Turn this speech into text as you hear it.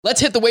Let's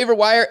hit the waiver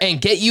wire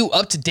and get you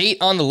up to date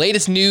on the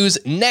latest news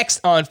next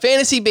on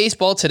Fantasy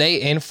Baseball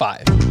Today in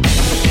 5.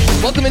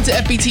 Welcome into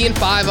FBT in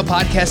 5, a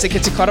podcast that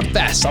gets you caught up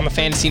fast on the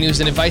fantasy news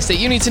and advice that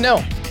you need to know.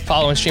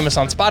 Follow and stream us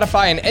on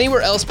Spotify and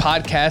anywhere else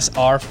podcasts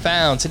are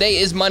found. Today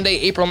is Monday,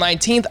 April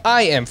 19th.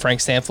 I am Frank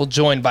Stanfield,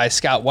 joined by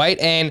Scott White,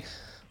 and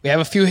we have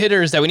a few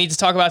hitters that we need to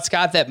talk about,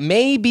 Scott, that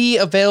may be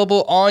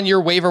available on your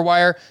waiver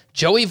wire.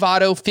 Joey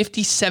Votto,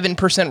 57%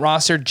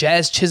 rostered.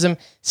 Jazz Chisholm,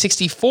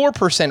 64%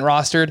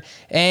 rostered.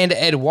 And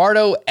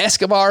Eduardo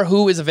Escobar,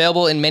 who is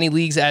available in many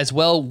leagues as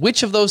well.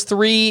 Which of those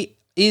three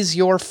is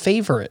your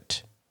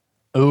favorite?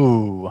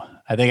 Ooh,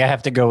 I think I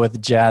have to go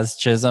with Jazz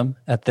Chisholm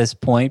at this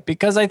point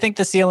because I think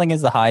the ceiling is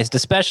the highest,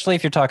 especially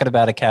if you're talking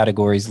about a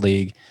categories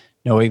league,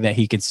 knowing that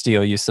he could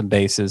steal you some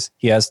bases.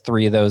 He has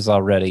 3 of those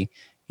already.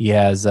 He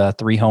has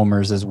 3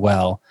 homers as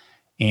well.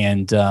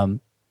 And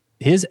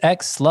his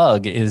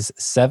X-Slug is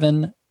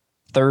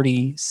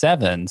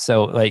 737.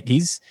 So like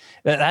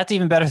that's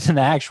even better than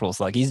the actual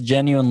slug. He's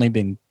genuinely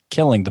been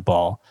killing the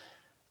ball.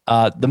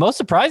 The most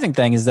surprising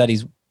thing is that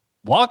he's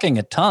walking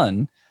a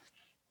ton,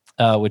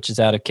 which is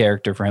out of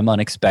character for him,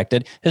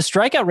 unexpected. His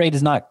strikeout rate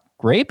is not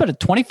great, but at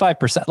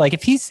 25%, like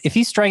if he's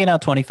striking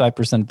out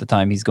 25% of the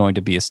time, he's going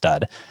to be a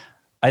stud.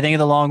 I think in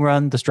the long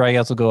run, the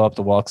strikeouts will go up,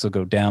 the walks will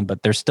go down,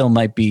 but there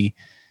might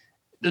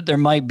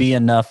be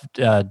enough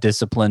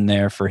discipline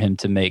there for him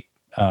to make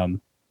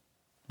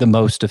the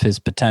most of his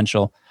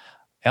potential.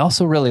 I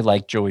also really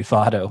like Joey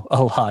Votto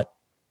a lot,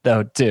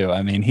 though, too.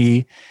 I mean,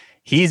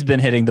 he's been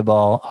hitting the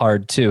ball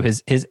hard, too.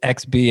 His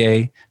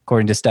XBA,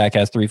 according to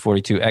Statcast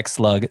 342,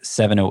 X-Slug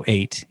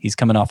 708. He's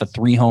coming off a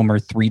 3-homer,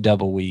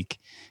 3-double week.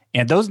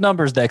 And those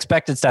numbers, the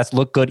expected stats,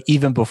 look good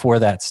even before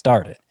that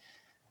started.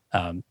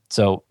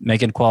 So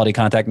making quality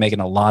contact, making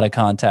a lot of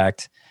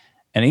contact.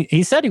 And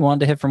he said he wanted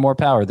to hit for more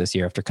power this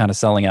year after kind of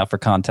selling out for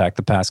contact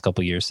the past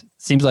couple of years.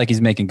 Seems like he's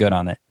making good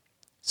on it.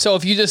 So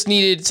if you just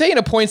needed, say in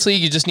a points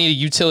league, you just need a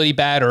utility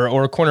bat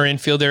or a corner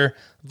infielder,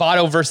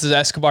 Votto versus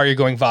Escobar, you're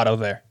going Votto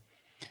there.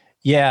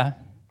 Yeah.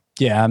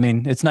 I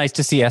mean, it's nice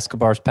to see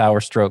Escobar's power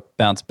stroke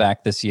bounce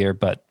back this year,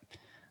 but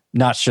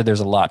not sure there's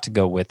a lot to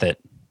go with it.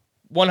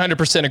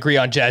 100% agree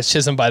on Jazz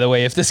Chisholm, by the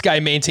way. If this guy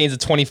maintains a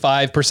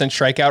 25%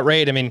 strikeout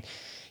rate, I mean,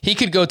 he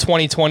could go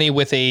 2020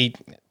 with a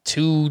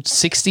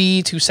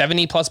 260,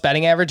 270 plus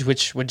batting average,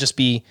 which would just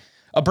be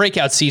a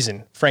breakout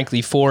season,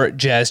 frankly, for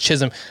Jazz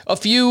Chisholm. A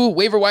few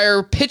waiver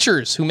wire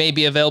pitchers who may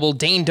be available.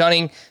 Dane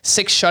Dunning,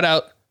 6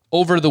 shutout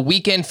over the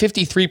weekend,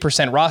 53%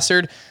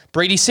 rostered.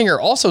 Brady Singer,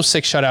 also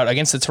 6 shutout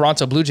against the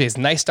Toronto Blue Jays.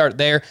 Nice start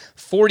there,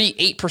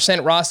 48%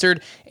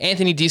 rostered.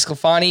 Anthony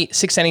DeSclafani,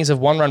 6 innings of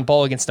 1-run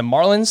ball against the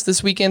Marlins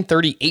this weekend,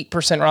 38%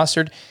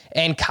 rostered.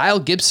 And Kyle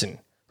Gibson.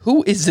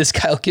 Who is this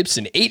Kyle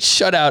Gibson? 8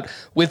 shutout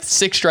with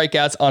 6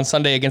 strikeouts on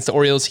Sunday against the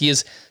Orioles. He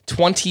is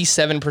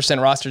 27%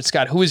 rostered.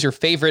 Scott, who is your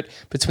favorite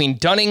between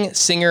Dunning,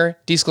 Singer,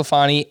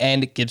 DeSclafani,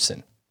 and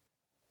Gibson?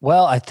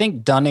 Well, I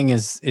think Dunning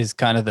is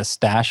kind of the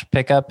stash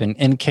pickup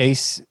in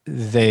case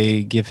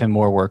they give him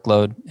more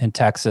workload in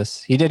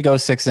Texas. He did go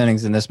 6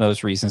 innings in this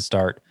most recent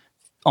start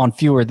on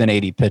fewer than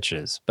 80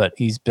 pitches, but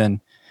he's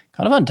been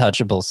kind of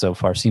untouchable so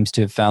far. Seems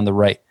to have found the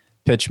right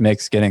pitch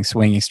mix, getting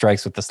swinging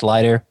strikes with the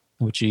slider,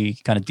 which he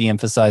kind of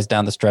de-emphasized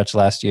down the stretch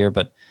last year,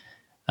 but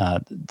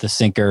the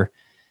sinker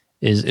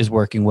is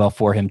working well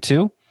for him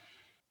too.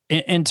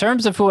 In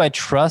terms of who I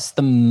trust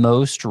the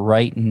most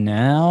right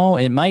now,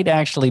 it might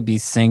actually be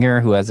Singer,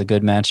 who has a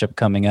good matchup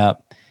coming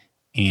up.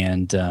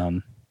 And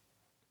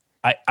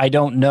I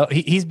don't know.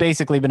 He's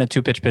basically been a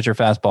 2-pitch pitcher,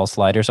 fastball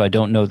slider, so I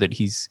don't know that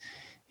he's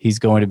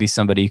going to be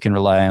somebody you can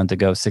rely on to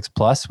go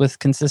 6+ with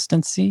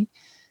consistency.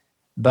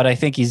 But I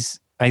think he's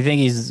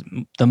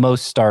the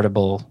most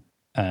startable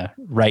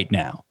right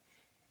now.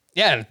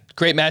 Yeah,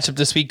 great matchup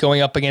this week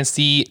going up against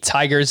the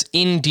Tigers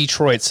in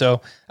Detroit.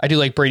 So I do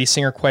like Brady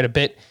Singer quite a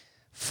bit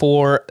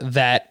for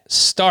that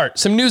start.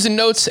 Some news and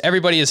notes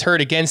everybody has heard.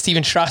 Again,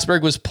 Steven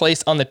Strasburg was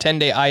placed on the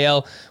 10-day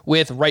IL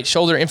with right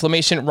shoulder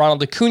inflammation.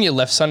 Ronald Acuna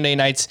left Sunday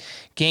night's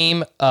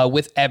game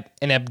with an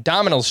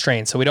abdominal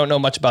strain, so we don't know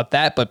much about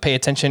that, but pay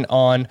attention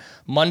on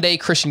Monday.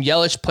 Christian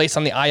Yelich placed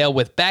on the IL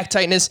with back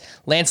tightness.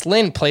 Lance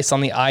Lynn placed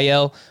on the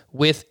IL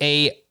with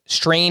a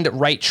strained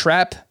right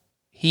trap.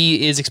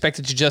 He is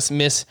expected to just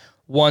miss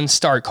 1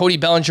 start. Cody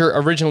Bellinger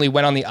originally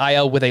went on the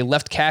IL with a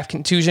left calf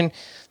contusion.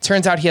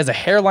 Turns out he has a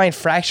hairline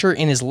fracture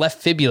in his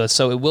left fibula,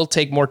 so it will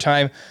take more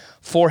time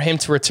for him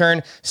to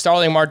return.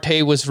 Starling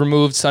Marte was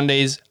removed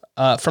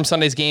from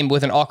Sunday's game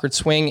with an awkward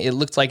swing. It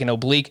looked like an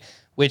oblique,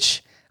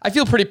 which I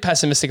feel pretty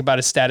pessimistic about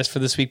his status for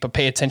this week, but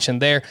pay attention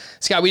there.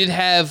 Scott, we did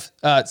have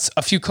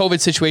a few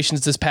COVID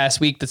situations this past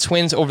week. The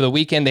Twins over the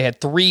weekend, they had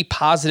 3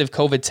 positive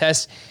COVID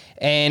tests.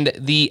 And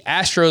the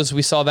Astros,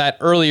 we saw that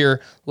earlier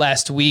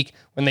last week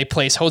when they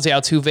placed Jose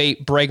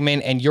Altuve,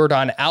 Bregman, and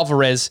Yordan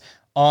Alvarez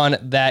on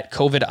that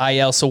COVID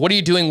IL. So what are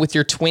you doing with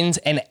your Twins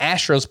and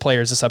Astros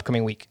players this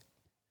upcoming week?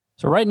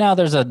 So right now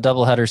there's a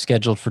doubleheader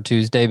scheduled for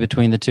Tuesday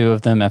between the two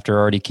of them after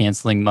already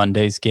canceling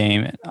Monday's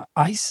game.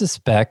 I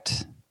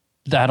suspect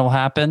that'll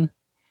happen,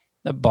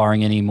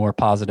 barring any more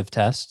positive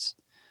tests.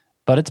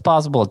 but it's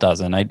possible it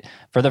doesn't.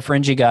 For the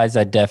fringy guys,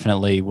 I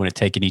definitely wouldn't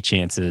take any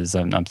chances.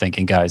 I'm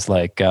thinking guys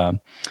like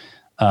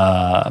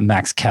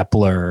Max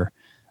Kepler,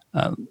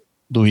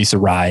 Luis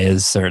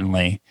Arias,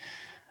 certainly.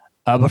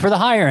 But for the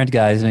higher end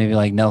guys, maybe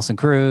like Nelson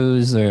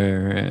Cruz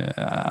or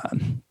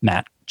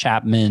Matt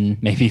Chapman,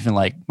 maybe even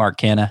like Mark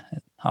Canha,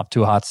 off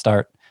to a hot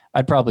start,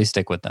 I'd probably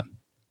stick with them.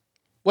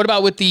 What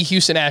about with the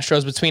Houston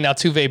Astros between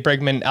Altuve,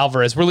 Bregman,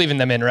 Alvarez? We're leaving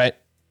them in, right?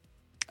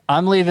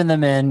 I'm leaving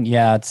them in.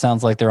 Yeah, it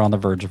sounds like they're on the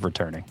verge of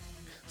returning.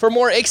 For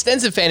more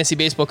extensive fantasy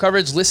baseball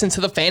coverage, listen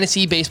to the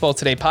Fantasy Baseball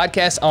Today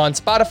podcast on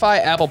Spotify,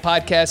 Apple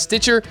Podcasts,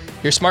 Stitcher,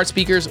 your smart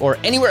speakers, or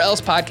anywhere else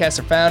podcasts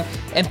are found.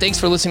 And thanks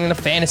for listening to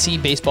Fantasy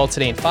Baseball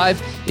Today in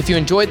 5. If you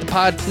enjoyed the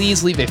pod,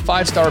 please leave a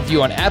 5-star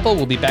review on Apple.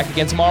 We'll be back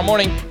again tomorrow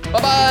morning.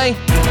 Bye-bye.